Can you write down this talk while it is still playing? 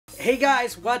Hey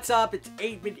guys, what's up? It's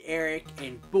 8-Bit Eric,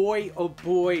 and boy oh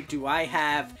boy do I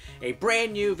have a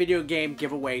brand new video game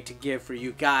giveaway to give for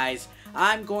you guys.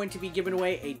 I'm going to be giving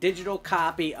away a digital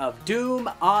copy of Doom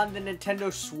on the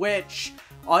Nintendo Switch.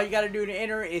 All you gotta do to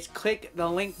enter is click the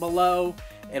link below.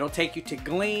 It'll take you to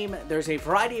Gleam. There's a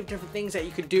variety of different things that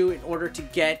you could do in order to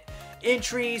get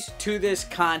entries to this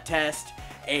contest.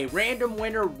 A random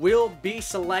winner will be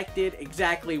selected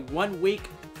exactly 1 week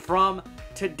from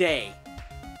today.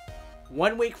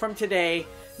 1 week from today,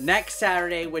 next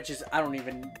Saturday, which is, I don't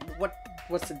even,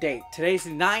 what's the date? Today's the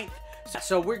 9th.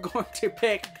 So we're going to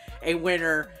pick a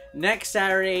winner next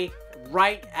Saturday,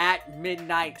 right at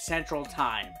midnight Central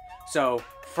Time. So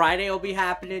Friday will be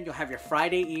happening. You'll have your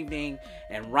Friday evening,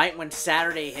 and right when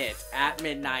Saturday hits at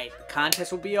midnight, the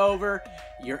contest will be over.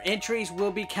 Your entries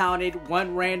will be counted.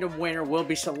 One random winner will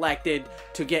be selected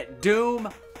to get Doom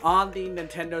on the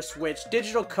Nintendo Switch.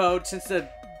 Digital code, since the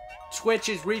Switch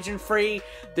is region free,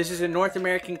 this is a North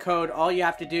American code. All you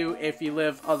have to do if you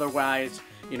live otherwise,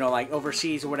 you know, like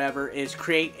overseas or whatever, is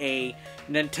create a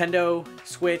Nintendo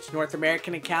Switch North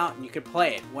American account and you can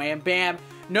play it. Wham bam,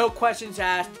 no questions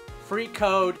asked, free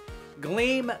code.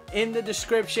 Gleam in the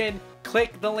description.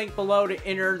 Click the link below to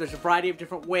enter. There's a variety of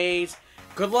different ways.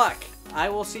 Good luck. I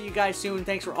will see you guys soon.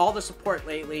 Thanks for all the support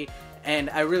lately, and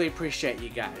I really appreciate you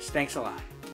guys. Thanks a lot.